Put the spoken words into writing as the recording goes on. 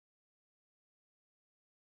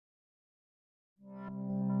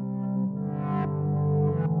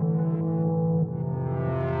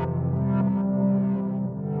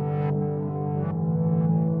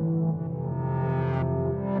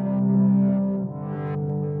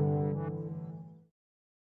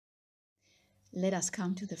let us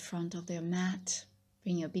come to the front of the mat.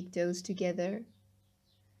 Bring your big toes together.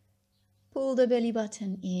 Pull the belly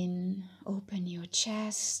button in. Open your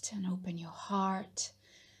chest and open your heart.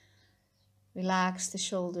 Relax the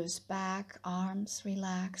shoulders back, arms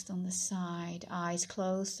relaxed on the side, eyes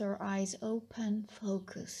closed or eyes open.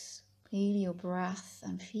 Focus. Feel your breath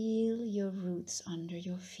and feel your roots under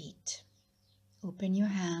your feet. Open your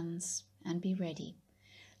hands and be ready.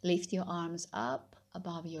 Lift your arms up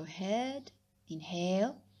above your head.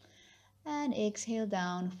 Inhale and exhale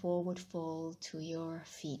down, forward fold to your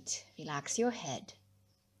feet. Relax your head.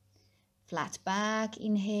 Flat back,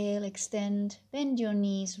 inhale, extend, bend your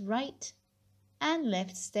knees right and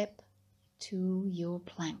left step to your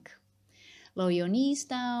plank. Lower your knees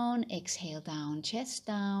down, exhale down, chest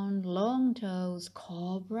down, long toes,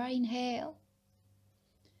 cobra, inhale.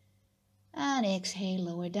 And exhale,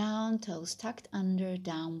 lower down, toes tucked under,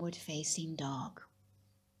 downward facing dog.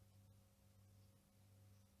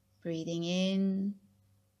 Breathing in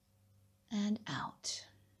and out.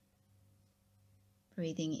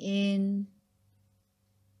 Breathing in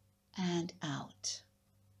and out.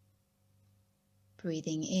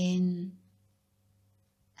 Breathing in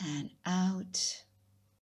and out.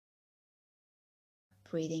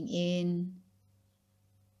 Breathing in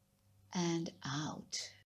and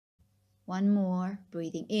out. One more.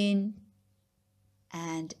 Breathing in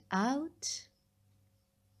and out.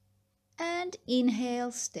 And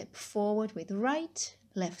inhale, step forward with right,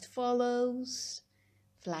 left follows.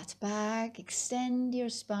 Flat back, extend your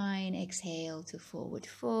spine. Exhale to forward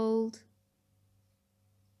fold.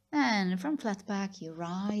 And from flat back, you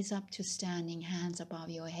rise up to standing, hands above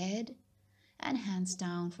your head and hands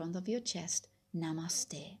down in front of your chest.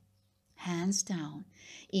 Namaste. Hands down.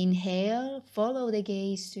 Inhale, follow the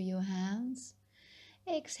gaze to your hands.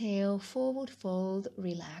 Exhale, forward fold,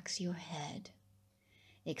 relax your head.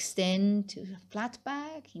 Extend to flat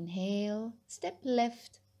back. Inhale, step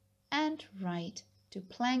left and right to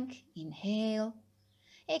plank. Inhale.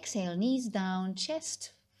 Exhale, knees down,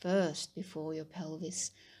 chest first before your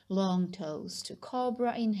pelvis. Long toes to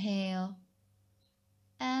cobra, inhale,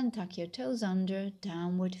 and tuck your toes under,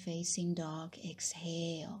 downward facing dog,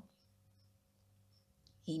 exhale.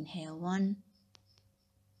 Inhale 1,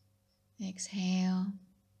 exhale,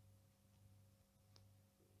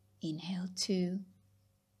 inhale 2,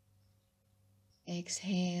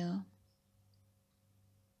 exhale,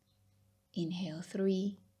 inhale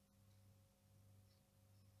 3,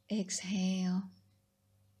 exhale,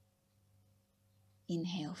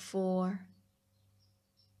 inhale 4,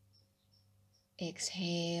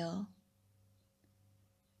 exhale,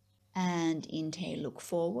 and inhale, look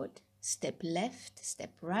forward, step left,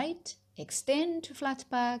 step right, extend to flat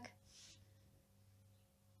back,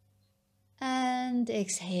 and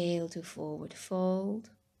exhale to forward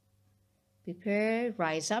fold. Prepare,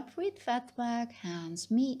 rise up with flat back, hands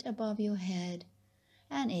meet above your head,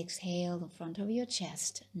 and exhale in front of your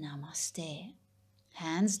chest, namaste.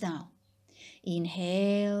 Hands down.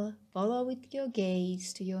 Inhale, follow with your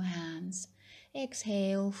gaze to your hands.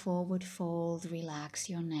 Exhale, forward fold, relax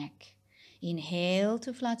your neck. Inhale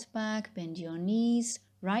to flat back, bend your knees,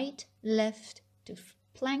 right, left to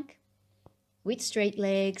plank. With straight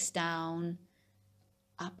legs down,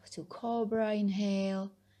 up to cobra,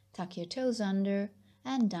 inhale, tuck your toes under,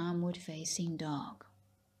 and downward facing dog.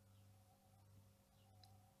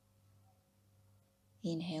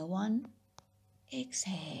 Inhale 1,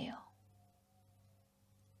 exhale.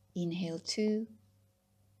 Inhale 2,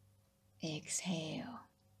 exhale.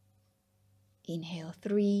 Inhale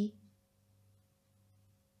 3,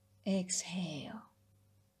 exhale.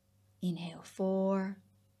 Inhale 4,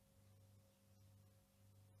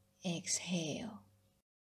 exhale.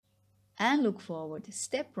 And look forward,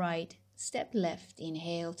 step right, step left.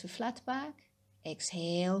 Inhale to flat back,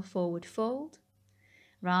 exhale, forward fold.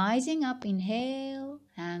 Rising up, inhale,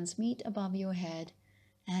 hands meet above your head,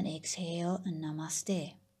 and exhale,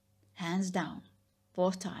 namaste. Hands down.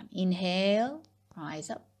 4th time. Inhale, rise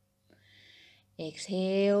up.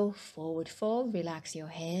 Exhale, forward fold, relax your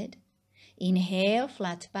head. Inhale,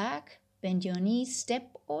 flat back, bend your knees,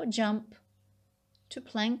 step or jump to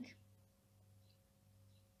plank.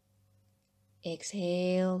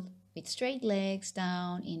 Exhale with straight legs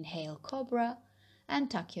down. Inhale, cobra, and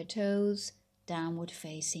tuck your toes, downward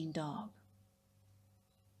facing dog.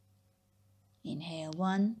 Inhale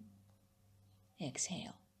 1,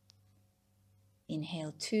 exhale.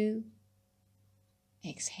 Inhale 2,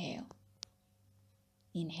 exhale.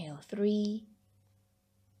 Inhale 3,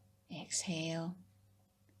 exhale.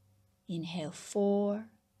 Inhale 4,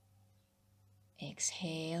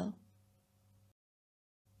 exhale.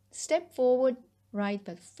 Step forward, right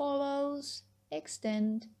foot follows,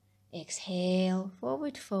 extend. Exhale,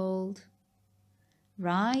 forward fold.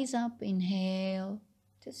 Rise up, inhale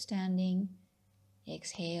to standing.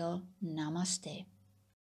 Exhale, namaste.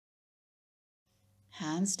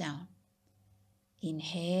 Hands down.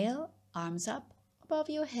 Inhale, arms up above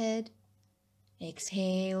your head.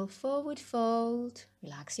 Exhale, forward fold.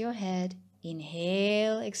 Relax your head.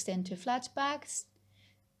 Inhale, extend to flat back.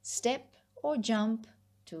 Step or jump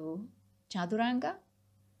to chaturanga.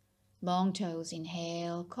 Long toes,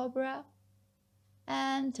 inhale, cobra.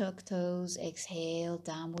 And tuck toes, exhale,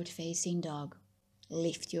 downward facing dog.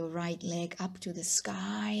 Lift your right leg up to the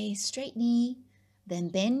sky, straight knee. Then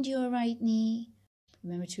bend your right knee.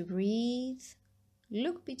 Remember to breathe.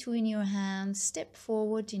 Look between your hands, step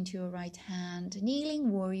forward into your right hand, kneeling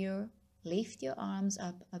warrior. Lift your arms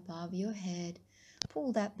up above your head.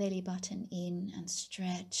 Pull that belly button in and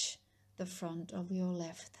stretch the front of your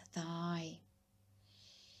left thigh.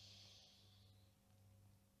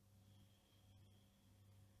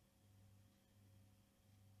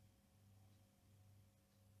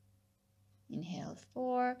 Inhale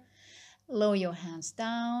 4. Lower your hands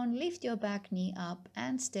down, lift your back knee up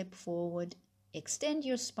and step forward. Extend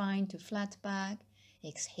your spine to flat back.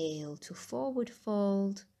 Exhale to forward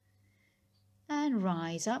fold. And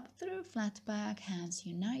rise up through flat back. Hands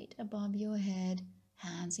unite above your head.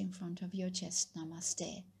 Hands in front of your chest.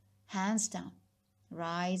 Namaste. Hands down.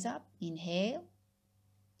 Rise up. Inhale.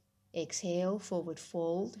 Exhale, forward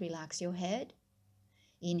fold. Relax your head.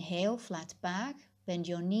 Inhale, flat back. Bend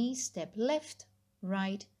your knees. Step left,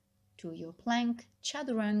 right to your plank.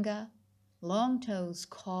 Chaturanga. Long toes,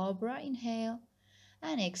 cobra. Inhale.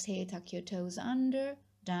 And exhale, tuck your toes under.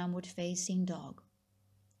 Downward facing dog.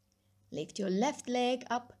 Lift your left leg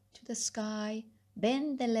up to the sky.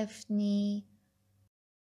 Bend the left knee.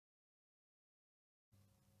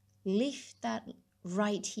 Lift that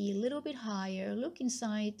right heel a little bit higher. Look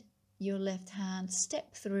inside your left hand.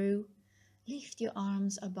 Step through. Lift your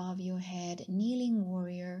arms above your head. Kneeling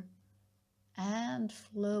warrior. And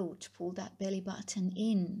float. Pull that belly button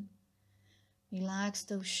in. Relax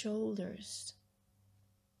those shoulders.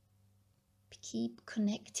 Keep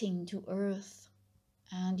connecting to earth.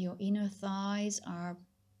 And your inner thighs are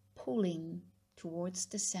pulling towards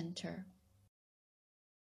the center.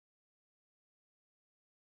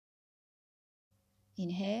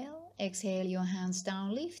 Inhale, exhale your hands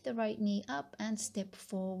down, lift the right knee up and step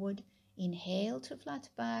forward. Inhale to flat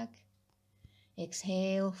back.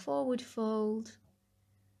 Exhale, forward fold.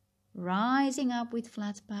 Rising up with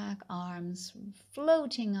flat back, arms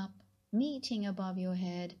floating up, meeting above your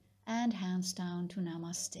head, and hands down to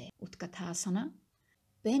Namaste. Utkatasana.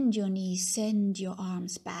 Bend your knees, send your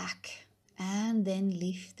arms back, and then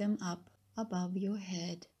lift them up above your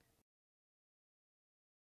head.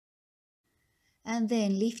 And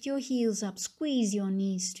then lift your heels up, squeeze your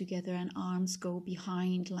knees together and arms go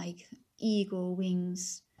behind like eagle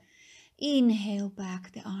wings. Inhale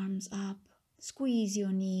back, the arms up, squeeze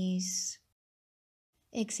your knees.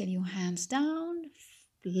 Exhale your hands down,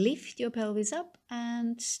 lift your pelvis up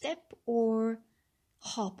and step or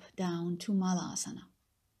hop down to Malasana.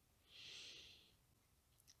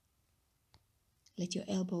 Let your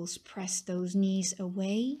elbows press those knees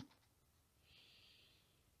away.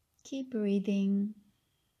 Keep breathing.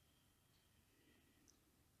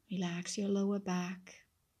 Relax your lower back.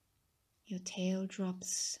 Your tail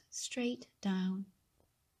drops straight down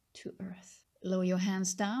to earth. Lower your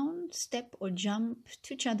hands down, step or jump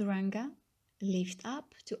to chaturanga. Lift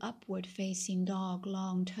up to upward facing dog,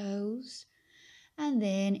 long toes. And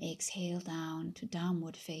then exhale down to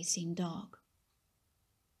downward facing dog.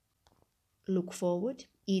 Look forward,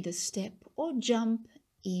 either step or jump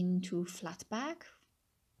into flat back.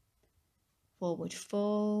 Forward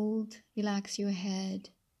fold, relax your head.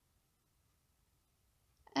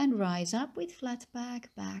 And rise up with flat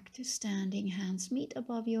back, back to standing, hands meet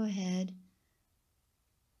above your head.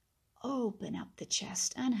 Open up the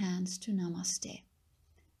chest and hands to Namaste.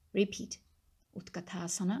 Repeat.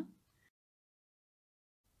 Utkatasana.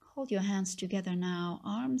 Hold your hands together now,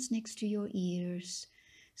 arms next to your ears.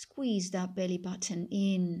 Squeeze that belly button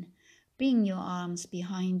in. Bring your arms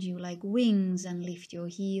behind you like wings and lift your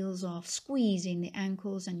heels off, squeezing the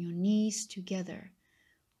ankles and your knees together.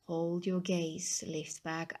 Hold your gaze, lift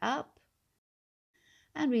back up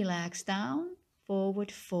and relax down,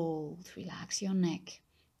 forward fold. Relax your neck.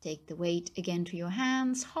 Take the weight again to your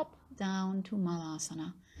hands, hop down to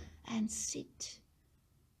Malasana and sit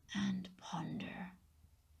and ponder.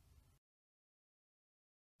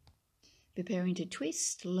 Preparing to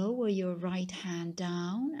twist, lower your right hand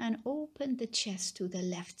down and open the chest to the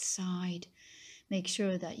left side. Make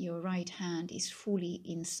sure that your right hand is fully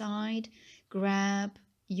inside. Grab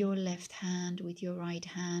your left hand with your right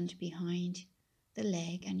hand behind the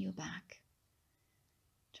leg and your back.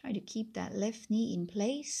 Try to keep that left knee in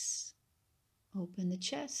place. Open the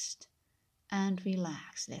chest and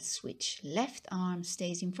relax. Let's switch. Left arm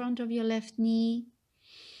stays in front of your left knee.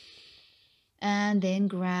 And then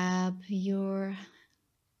grab your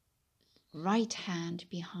right hand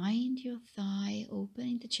behind your thigh,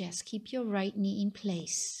 opening the chest. Keep your right knee in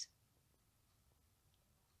place.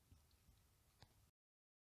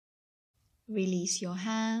 Release your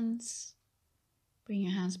hands. Bring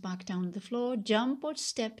your hands back down to the floor. Jump or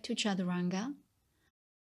step to Chaturanga.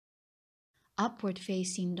 Upward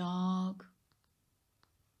facing dog.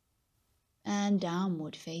 And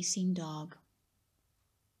downward facing dog.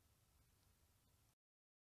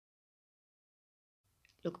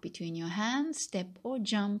 Look between your hands, step or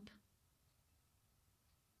jump.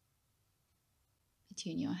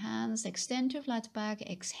 Between your hands, extend your flat back,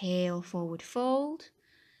 exhale, forward fold.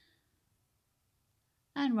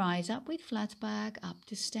 And rise up with flat back, up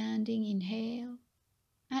to standing, inhale.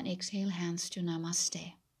 And exhale, hands to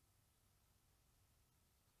Namaste.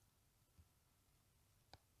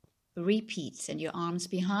 Repeat, send your arms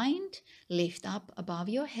behind, lift up above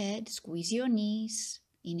your head, squeeze your knees,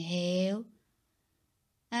 inhale.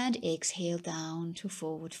 And exhale down to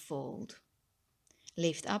forward fold.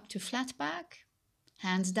 Lift up to flat back,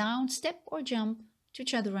 hands down, step or jump to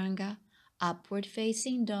Chaturanga, upward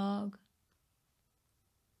facing dog,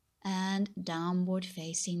 and downward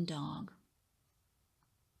facing dog.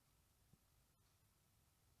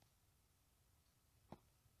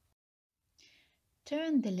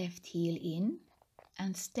 Turn the left heel in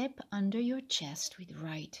and step under your chest with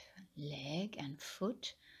right leg and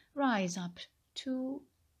foot. Rise up to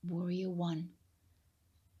Warrior One.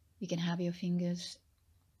 You can have your fingers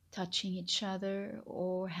touching each other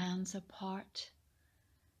or hands apart.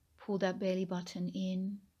 Pull that belly button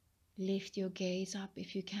in. Lift your gaze up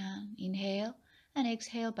if you can. Inhale and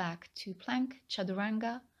exhale back to plank,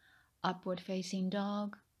 Chaturanga, upward facing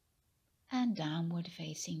dog, and downward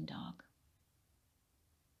facing dog.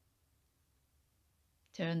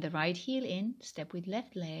 Turn the right heel in, step with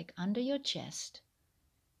left leg under your chest.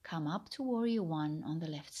 Come up to Warrior One on the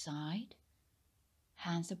left side.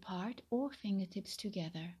 Hands apart or fingertips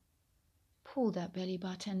together. Pull that belly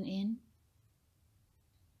button in.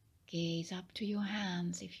 Gaze up to your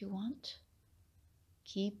hands if you want.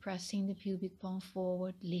 Keep pressing the pubic bone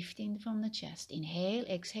forward, lifting from the chest. Inhale,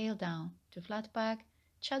 exhale down to flat back,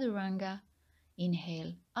 Chaturanga.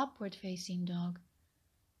 Inhale, upward facing dog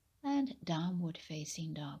and downward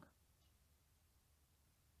facing dog.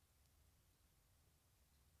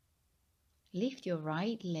 Lift your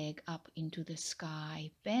right leg up into the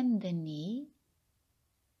sky. Bend the knee.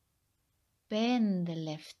 Bend the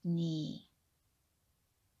left knee.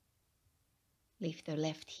 Lift the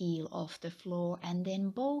left heel off the floor and then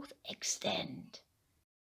both extend.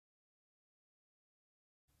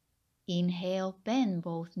 Inhale, bend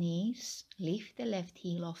both knees. Lift the left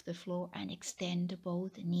heel off the floor and extend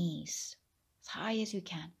both knees as high as you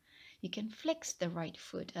can. You can flex the right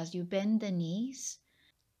foot as you bend the knees.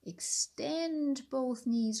 Extend both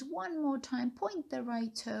knees one more time, point the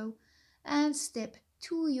right toe and step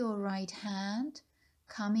to your right hand,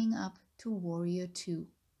 coming up to Warrior Two.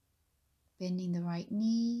 Bending the right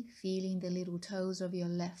knee, feeling the little toes of your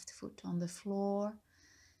left foot on the floor,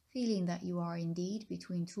 feeling that you are indeed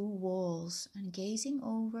between two walls and gazing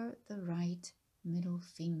over the right middle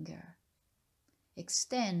finger.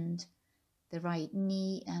 Extend the right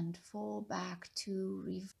knee and fall back to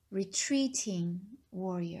retreating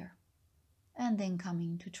warrior. And then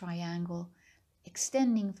coming to triangle,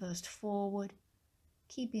 extending first forward,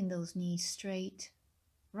 keeping those knees straight,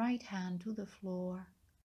 right hand to the floor.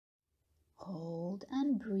 Hold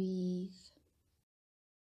and breathe.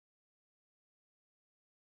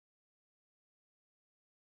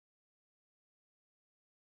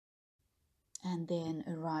 And then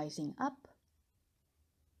rising up.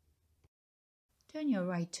 Turn your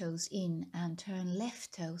right toes in and turn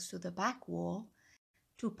left toes to the back wall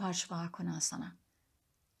to Parsvakonasana.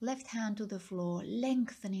 Left hand to the floor,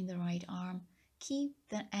 lengthening the right arm. Keep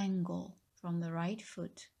the angle from the right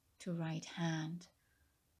foot to right hand.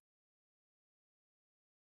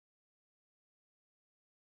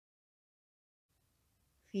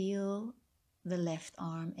 Feel the left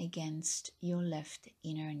arm against your left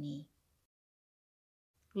inner knee.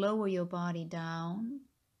 Lower your body down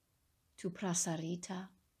to Prasarita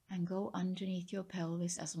and go underneath your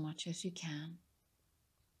pelvis as much as you can.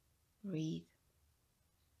 Breathe.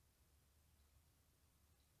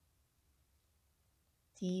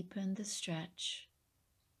 Deepen the stretch.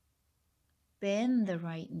 Bend the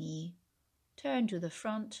right knee. Turn to the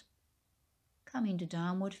front. Come into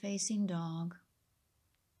downward facing dog.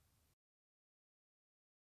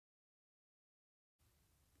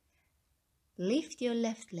 Lift your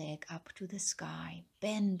left leg up to the sky.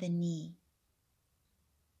 Bend the knee.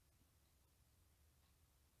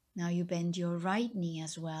 Now you bend your right knee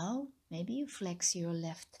as well. Maybe you flex your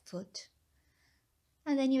left foot.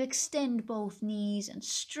 And then you extend both knees and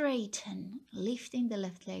straighten, lifting the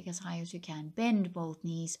left leg as high as you can. Bend both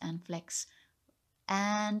knees and flex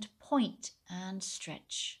and point and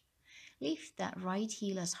stretch. Lift that right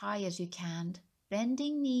heel as high as you can,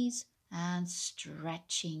 bending knees and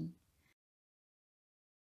stretching.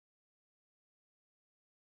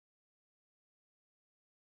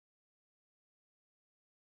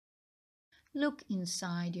 Look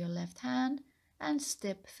inside your left hand and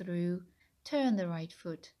step through. Turn the right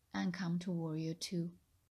foot and come to Warrior Two.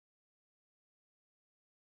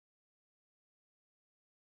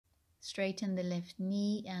 Straighten the left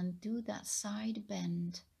knee and do that side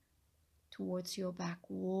bend towards your back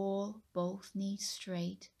wall, both knees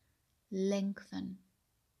straight. Lengthen.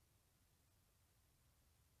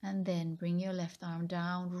 And then bring your left arm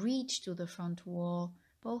down, reach to the front wall,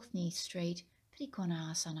 both knees straight.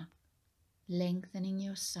 Trikonasana. Lengthening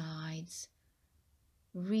your sides.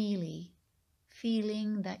 Really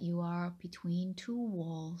feeling that you are between two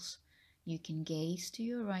walls. You can gaze to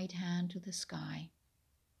your right hand to the sky.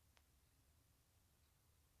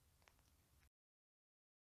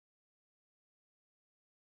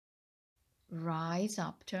 Rise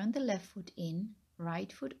up, turn the left foot in,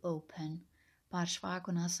 right foot open.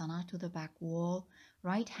 Parsvakonasana to the back wall,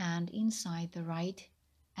 right hand inside the right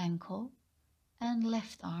ankle, and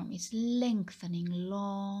left arm is lengthening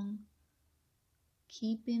long,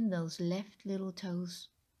 keeping those left little toes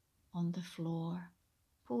on the floor.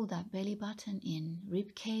 Pull that belly button in,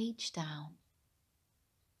 rib cage down.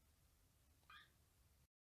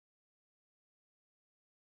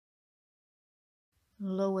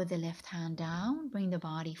 Lower the left hand down, bring the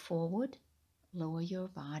body forward. Lower your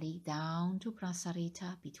body down to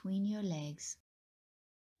Prasarita between your legs.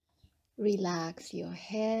 Relax your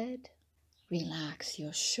head, relax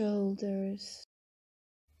your shoulders,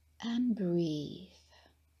 and breathe.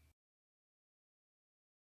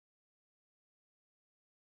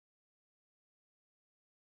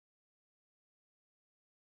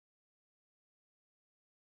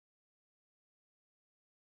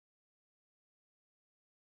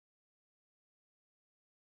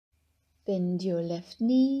 Bend your left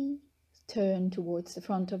knee, turn towards the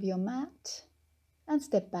front of your mat, and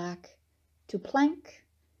step back to plank,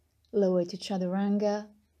 lower to chaturanga,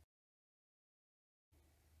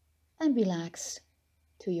 and relax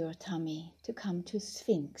to your tummy to come to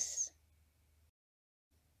Sphinx.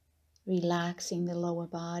 Relaxing the lower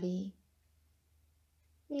body,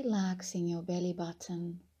 relaxing your belly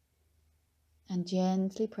button, and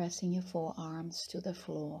gently pressing your forearms to the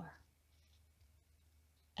floor.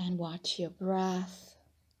 And watch your breath.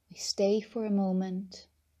 We stay for a moment.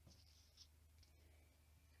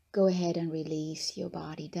 Go ahead and release your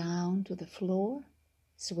body down to the floor.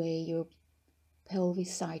 Sway your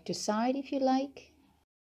pelvis side to side if you like.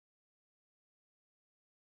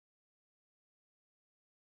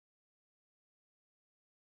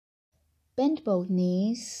 Bend both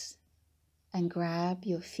knees and grab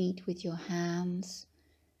your feet with your hands.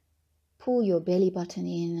 Pull your belly button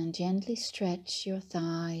in and gently stretch your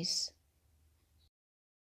thighs.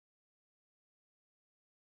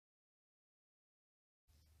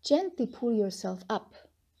 Gently pull yourself up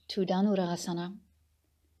to Dhanurasana.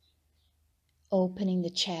 Opening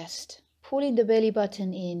the chest, pulling the belly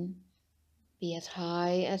button in. Be as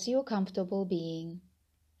high as you're comfortable being,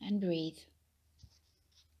 and breathe.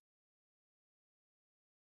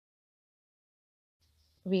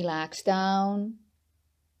 Relax down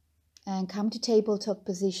and come to tabletop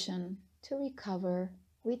position to recover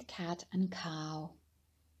with cat and cow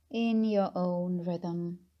in your own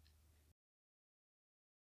rhythm.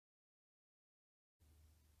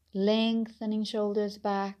 Lengthening shoulders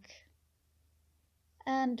back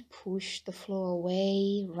and push the floor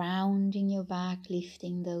away, rounding your back,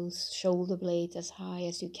 lifting those shoulder blades as high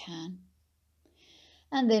as you can.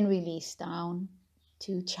 And then release down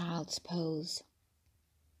to child's pose.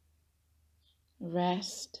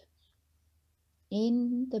 Rest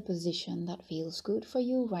in the position that feels good for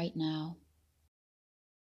you right now.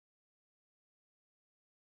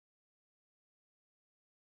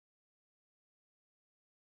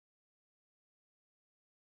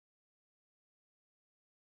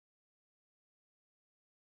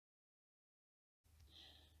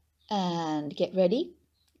 And get ready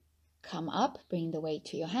Come up, bring the weight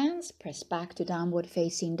to your hands, press back to downward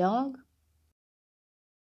facing dog.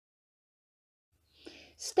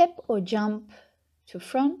 Step or jump to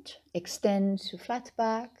front, extend to flat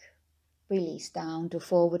back, release down to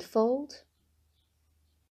forward fold.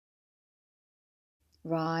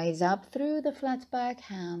 Rise up through the flat back,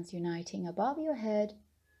 hands uniting above your head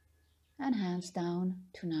and hands down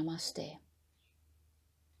to Namaste.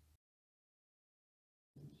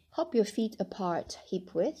 Hop your feet apart,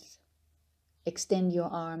 hip width. Extend your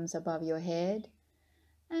arms above your head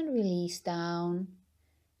and release down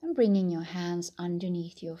and bringing your hands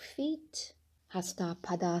underneath your feet. Hasta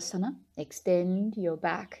Padasana. Extend your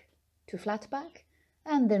back to flat back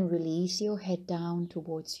and then release your head down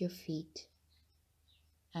towards your feet.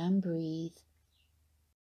 And breathe.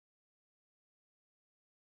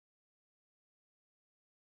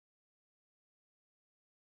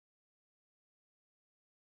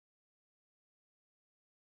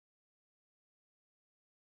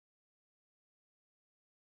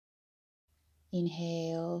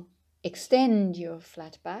 Inhale, extend your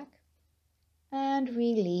flat back and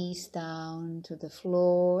release down to the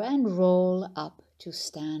floor and roll up to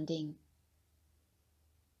standing.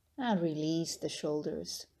 And release the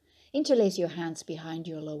shoulders. Interlace your hands behind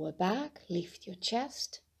your lower back, lift your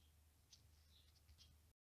chest.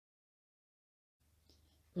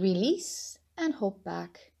 Release and hop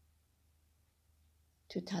back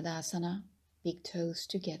to Tadasana, big toes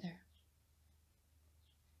together.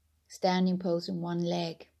 Standing pose in one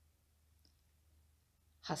leg.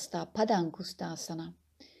 Hasta Padangustasana.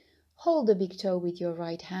 Hold the big toe with your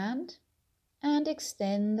right hand and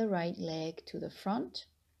extend the right leg to the front.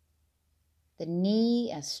 The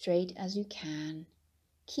knee as straight as you can,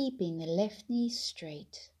 keeping the left knee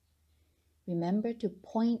straight. Remember to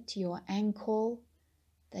point your ankle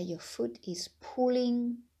that your foot is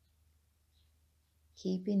pulling,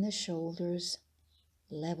 keeping the shoulders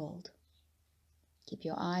leveled. Keep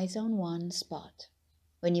your eyes on one spot.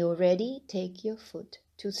 When you're ready, take your foot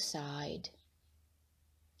to side.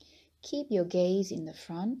 Keep your gaze in the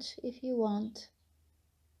front if you want.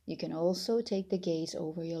 You can also take the gaze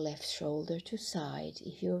over your left shoulder to side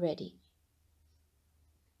if you're ready.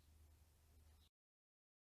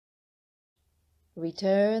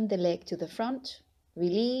 Return the leg to the front.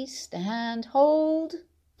 Release the hand. Hold.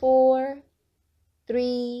 4,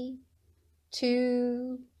 3,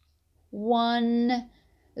 2, 1,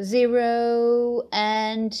 0.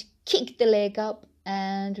 And kick the leg up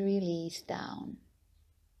and release down.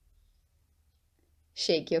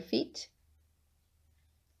 Shake your feet.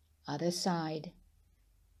 Other side.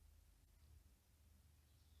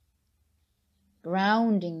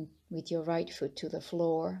 Grounding with your right foot to the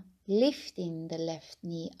floor. Lifting the left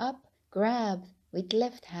knee up. Grab with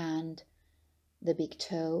left hand the big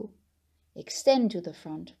toe. Extend to the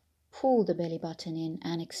front. Pull the belly button in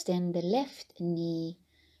and extend the left knee.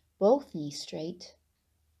 Both knees straight.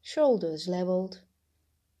 Shoulders leveled.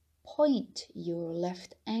 Point your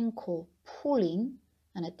left ankle, pulling,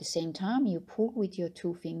 and at the same time you pull with your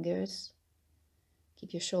 2 fingers.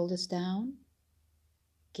 Keep your shoulders down.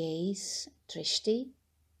 Gaze, drishti.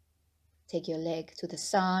 Take your leg to the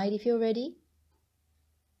side if you're ready.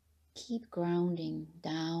 Keep grounding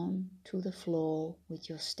down to the floor with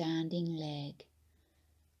your standing leg.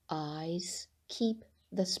 Eyes, keep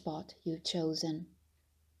the spot you've chosen.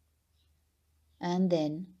 And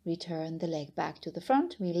then return the leg back to the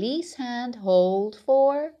front. Release hand, hold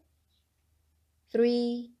 4,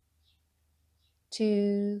 3,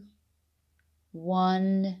 2,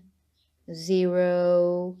 1,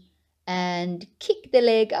 0. And kick the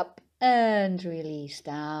leg up and release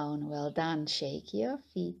down. Well done. Shake your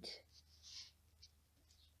feet.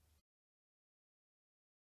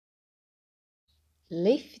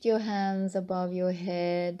 Lift your hands above your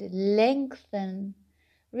head. Lengthen.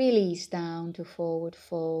 Release down to forward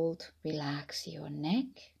fold. Relax your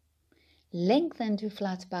neck. Lengthen to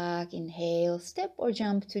flat back. Inhale. Step or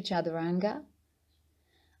jump to Chaturanga.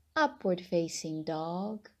 Upward facing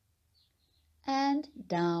dog. And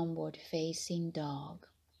downward facing dog.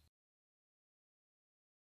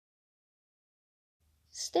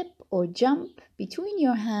 Step or jump between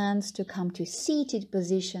your hands to come to seated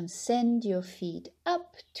position. Send your feet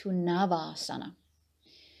up to Navasana.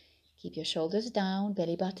 Keep your shoulders down,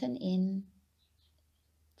 belly button in.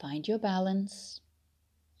 Find your balance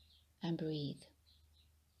and breathe.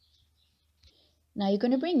 Now you're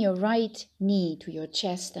going to bring your right knee to your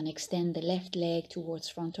chest and extend the left leg towards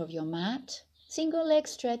front of your mat. Single leg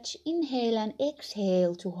stretch. Inhale and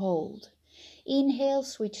exhale to hold. Inhale,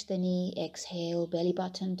 switch the knee. Exhale, belly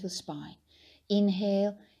button to spine.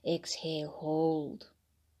 Inhale, exhale, hold.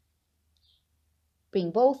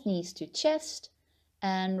 Bring both knees to chest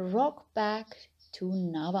and rock back to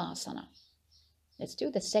Navasana. Let's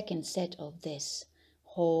do the second set of this.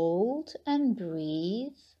 Hold and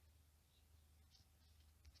breathe.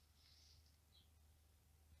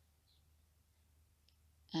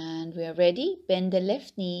 And we are ready. Bend the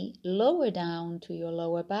left knee lower down to your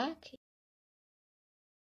lower back.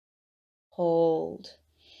 Hold.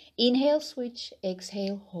 Inhale, switch,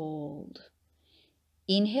 exhale, hold.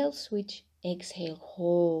 Inhale, switch, exhale,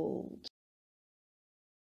 hold.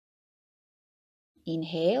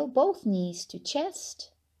 Inhale, both knees to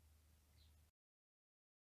chest.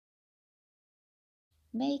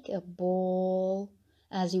 Make a ball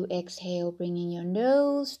as you exhale, bringing your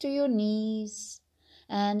nose to your knees,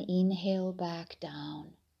 and inhale back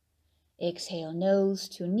down. Exhale, nose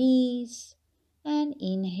to knees, and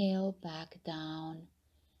inhale back down.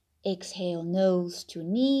 Exhale, nose to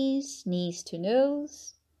knees, knees to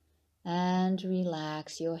nose, and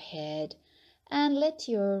relax your head and let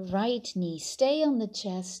your right knee stay on the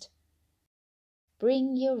chest.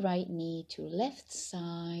 Bring your right knee to left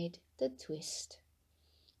side, the twist.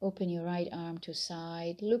 Open your right arm to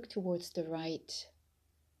side, look towards the right,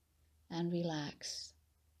 and relax.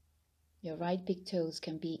 Your right big toes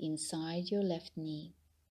can be inside your left knee.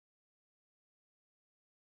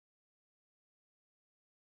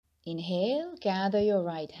 Inhale, gather your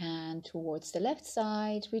right hand towards the left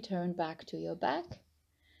side, return back to your back.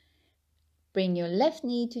 Bring your left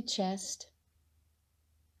knee to chest.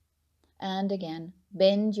 And again,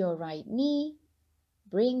 bend your right knee.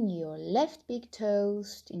 Bring your left big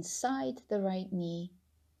toes inside the right knee.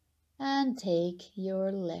 And take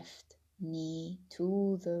your left knee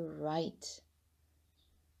to the right.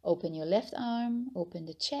 Open your left arm, open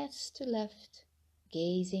the chest to left.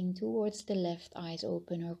 Gazing towards the left, eyes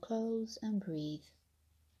open or close, and breathe.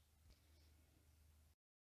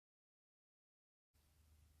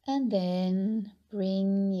 And then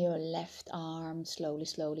bring your left arm slowly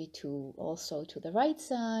also to the right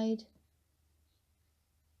side.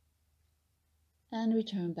 And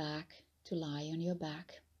return back to lie on your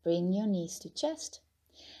back. Bring your knees to chest.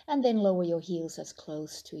 And then lower your heels as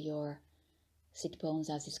close to your sit bones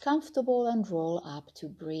as is comfortable and roll up to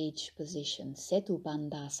bridge position. Setu,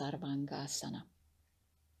 banddha, Sarvangasana.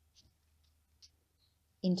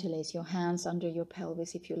 Interlace your hands under your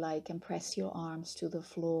pelvis if you like and press your arms to the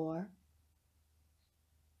floor.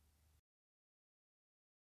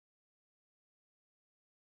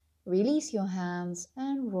 Release your hands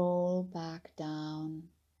and roll back down.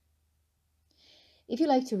 If you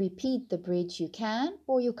like to repeat the bridge, you can,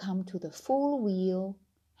 or you come to the full wheel,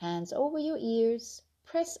 hands over your ears,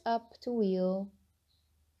 press up to wheel,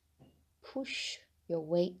 push your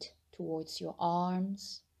weight towards your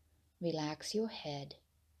arms, relax your head.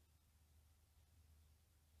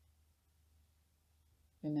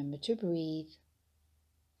 Remember to breathe.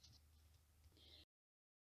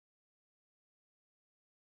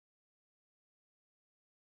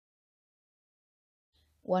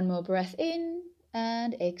 One more breath in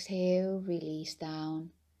and exhale, release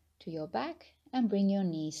down to your back and bring your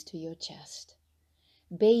knees to your chest.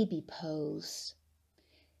 Baby pose.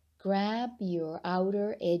 Grab your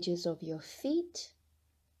outer edges of your feet,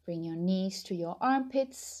 bring your knees to your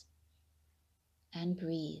armpits and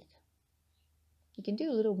breathe. You can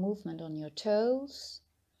do a little movement on your toes.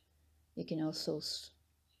 You can also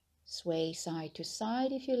sway side to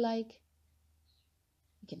side if you like.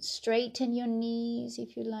 You can straighten your knees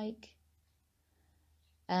if you like.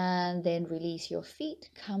 And then release your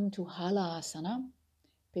feet. Come to Halasana.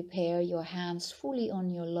 Prepare your hands fully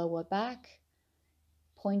on your lower back.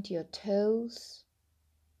 Point your toes.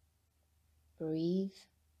 Breathe.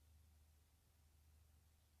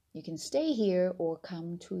 You can stay here or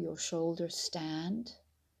come to your shoulder stand.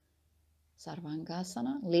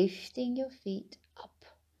 Sarvangasana, lifting your feet up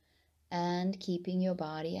and keeping your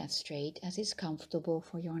body as straight as is comfortable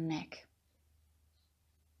for your neck.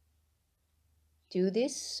 Do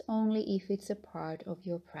this only if it's a part of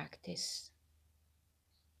your practice.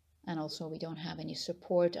 And also we don't have any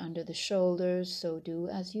support under the shoulders, so do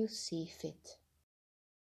as you see fit.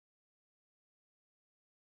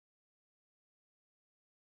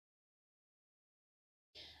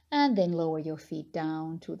 And then lower your feet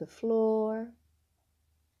down to the floor.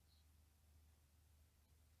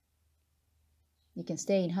 You can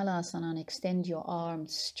stay in Halasana and extend your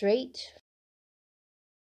arms straight.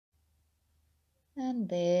 And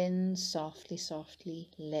then softly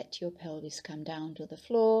let your pelvis come down to the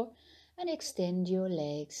floor and extend your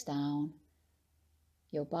legs down.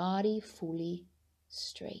 Your body fully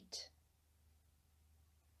straight.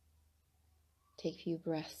 Take a few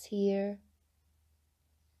breaths here.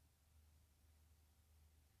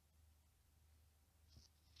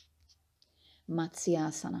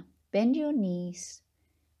 Matsyasana. Bend your knees,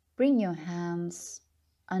 bring your hands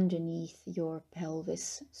underneath your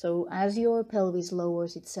pelvis. So as your pelvis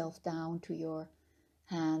lowers itself down to your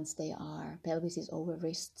hands, pelvis is over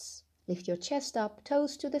wrists. Lift your chest up,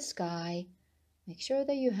 toes to the sky. Make sure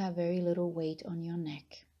that you have very little weight on your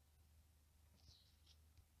neck.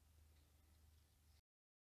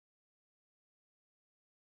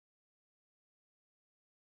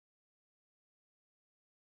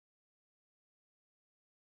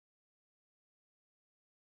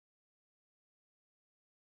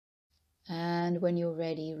 And when you're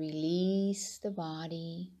ready, release the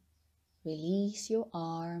body, release your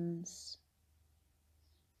arms.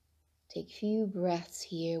 Take a few breaths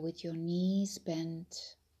here with your knees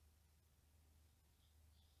bent,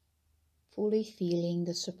 fully feeling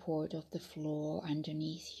the support of the floor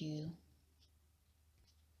underneath you.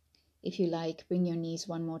 If you like, bring your knees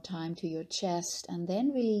one more time to your chest and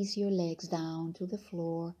then release your legs down to the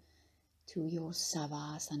floor to your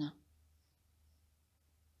Savasana.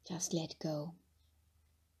 Just let go.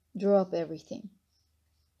 Drop everything.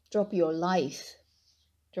 Drop your life.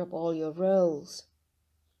 Drop all your roles.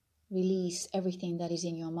 Release everything that is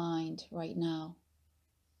in your mind right now.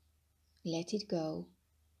 Let it go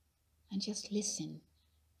and just listen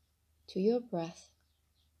to your breath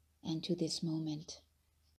and to this moment.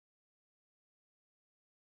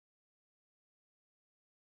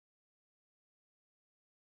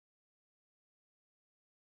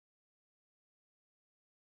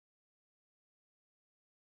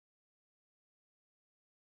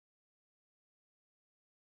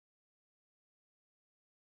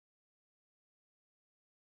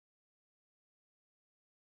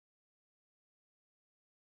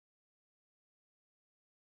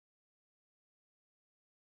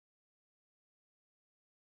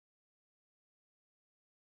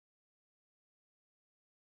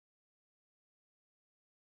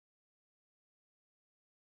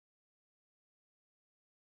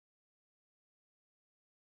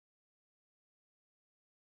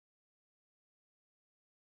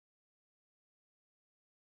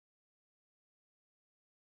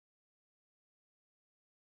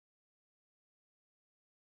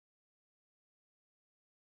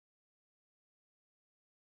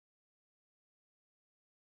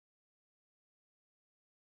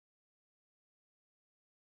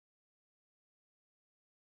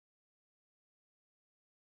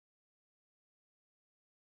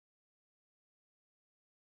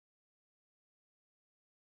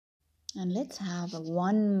 And let's have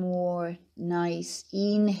one more nice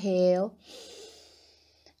inhale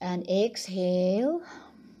and exhale.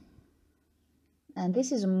 And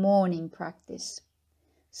this is a morning practice.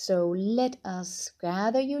 So let us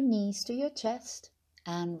gather your knees to your chest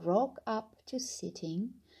and rock up to sitting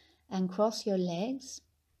and cross your legs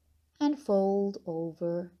and fold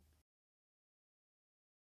over.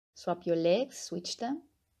 Swap your legs, switch them.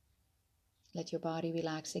 Let your body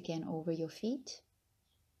relax again over your feet.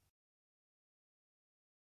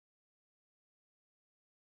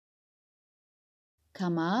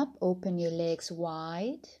 Come up, open your legs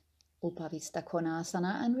wide,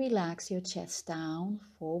 Utkatasana, and relax your chest down,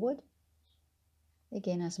 forward.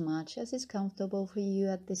 Again, as much as is comfortable for you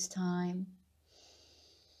at this time.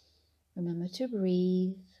 Remember to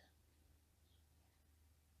breathe.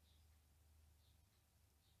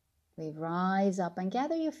 We rise up and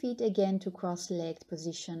gather your feet again to cross-legged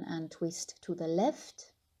position and twist to the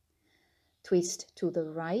left, twist to the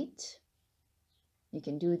right. You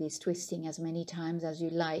can do this twisting as many times as you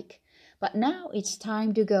like. But now it's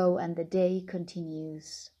time to go and the day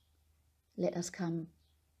continues. Let us come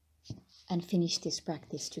and finish this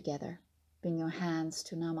practice together. Bring your hands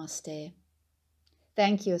to Namaste.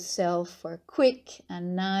 Thank yourself for a quick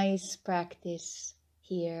and nice practice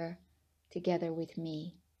here together with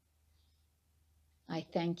me. I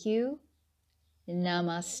thank you.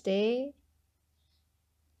 Namaste.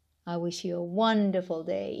 I wish you a wonderful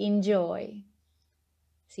day. Enjoy.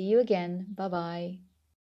 See you again. Bye-bye.